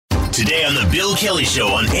Today on The Bill Kelly Show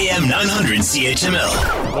on AM 900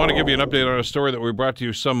 CHML. I want to give you an update on a story that we brought to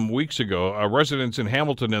you some weeks ago. Residents in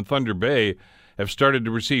Hamilton and Thunder Bay have started to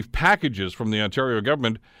receive packages from the Ontario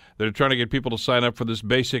government that are trying to get people to sign up for this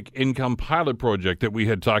basic income pilot project that we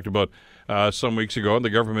had talked about some weeks ago, and the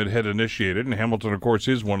government had initiated. And Hamilton, of course,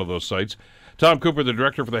 is one of those sites. Tom Cooper, the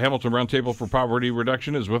director for the Hamilton Roundtable for Poverty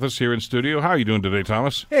Reduction, is with us here in studio. How are you doing today,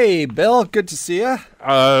 Thomas? Hey, Bill. Good to see you.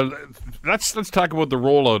 Let's talk about the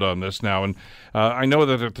rollout on this now. And I know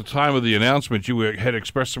that at the time of the announcement, you had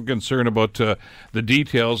expressed some concern about the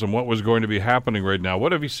details and what was going to be happening right now.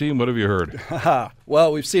 What have you seen? What have you heard?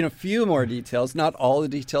 Well, we've seen a few more details. Not all the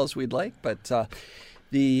details we'd like, but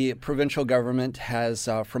the provincial government has,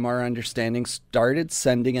 from our understanding, started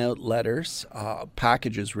sending out letters,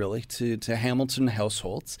 packages really, to Hamilton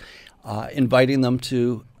households, inviting them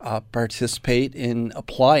to participate in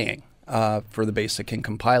applying for the basic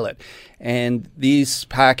income pilot. And these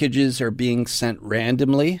packages are being sent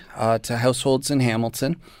randomly to households in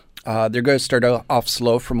Hamilton. They're going to start off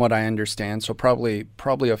slow from what I understand, so probably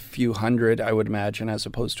a few hundred, I would imagine, as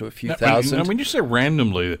opposed to a few thousand. Now, when you say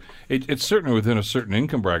randomly, it's certainly within a certain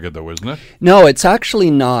income bracket, though, isn't it? No, it's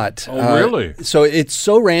actually not. Oh, really? So it's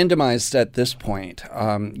so randomized at this point.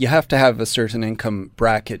 You have to have a certain income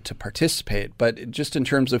bracket to participate, but just in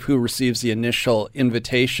terms of who receives the initial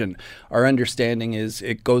invitation, our understanding is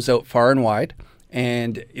it goes out far and wide.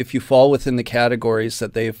 And if you fall within the categories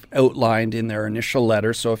that they've outlined in their initial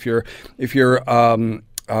letter, so if you're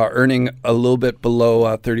earning a little bit below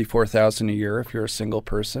 $34,000 a year, if you're a single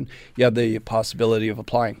person, you have the possibility of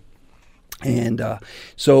applying. And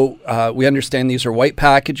so we understand these are white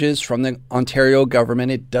packages from the Ontario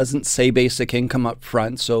government. It doesn't say basic income up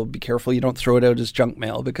front, so be careful you don't throw it out as junk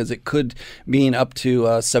mail, because it could mean up to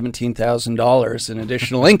 $17,000 in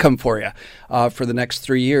additional income for you for the next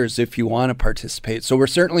 3 years if you want to participate. So we're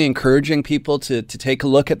certainly encouraging people to take a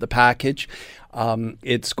look at the package.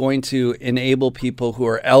 It's going to enable people who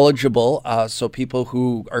are eligible, so people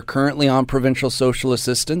who are currently on provincial social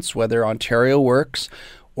assistance, whether Ontario Works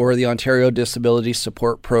or the Ontario Disability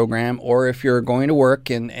Support Program, or if you're going to work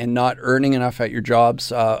and not earning enough at your jobs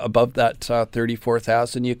above that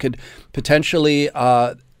 $34,000, you could potentially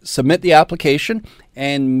submit the application,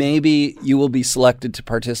 and maybe you will be selected to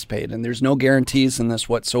participate. And there's no guarantees in this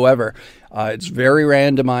whatsoever. It's very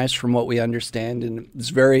randomized from what we understand, and it's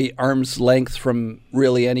very arm's length from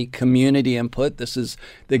really any community input. This is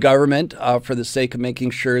the government, for the sake of making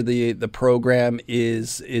sure the program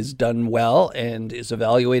is done well and is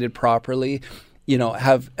evaluated properly,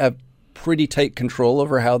 have pretty tight control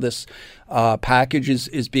over how this package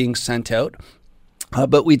is being sent out.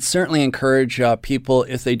 But we'd certainly encourage people,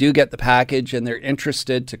 if they do get the package and they're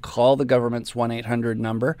interested, to call the government's 1-800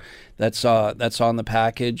 number that's on the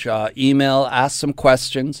package. Email, ask some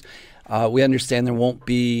questions. We understand there won't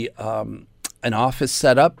be an office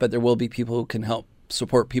set up, but there will be people who can help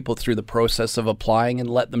support people through the process of applying and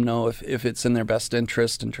let them know if it's in their best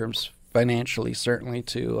interest in terms financially, certainly,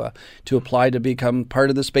 to apply to become part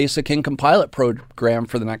of this basic income pilot program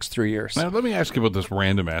for the next 3 years. Now, let me ask you about this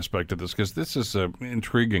random aspect of this, because this is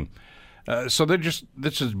intriguing. So they're just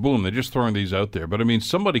throwing these out there. But I mean,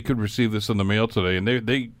 somebody could receive this in the mail today, and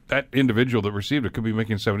that individual that received it could be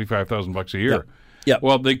making $75,000 a year. Yeah.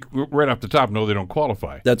 Well, they right off the top know they don't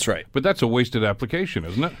qualify. That's right. But that's a wasted application,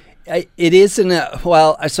 isn't it? It is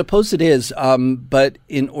well, I suppose it is. But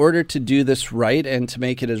in order to do this right and to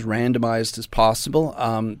make it as randomized as possible,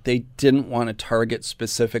 they didn't want to target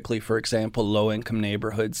specifically, for example, low-income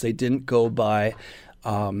neighborhoods. They didn't go by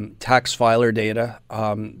tax filer data.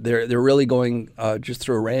 They're really going just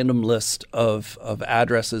through a random list of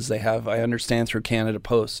addresses they have, I understand, through Canada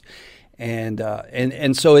Post.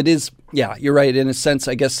 And so it is, yeah, you're right. In a sense,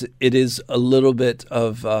 I guess it is a little bit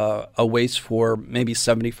of a waste for maybe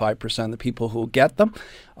 75% of the people who get them.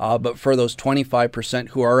 But for those 25%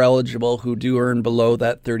 who are eligible, who do earn below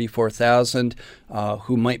that $34,000,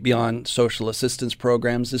 who might be on social assistance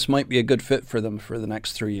programs, this might be a good fit for them for the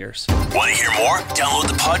next 3 years. Want to hear more? Download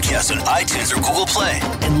the podcast on iTunes or Google Play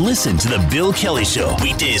and listen to The Bill Kelly Show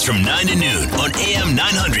weekdays from 9 to noon on AM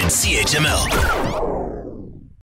 900 CHML.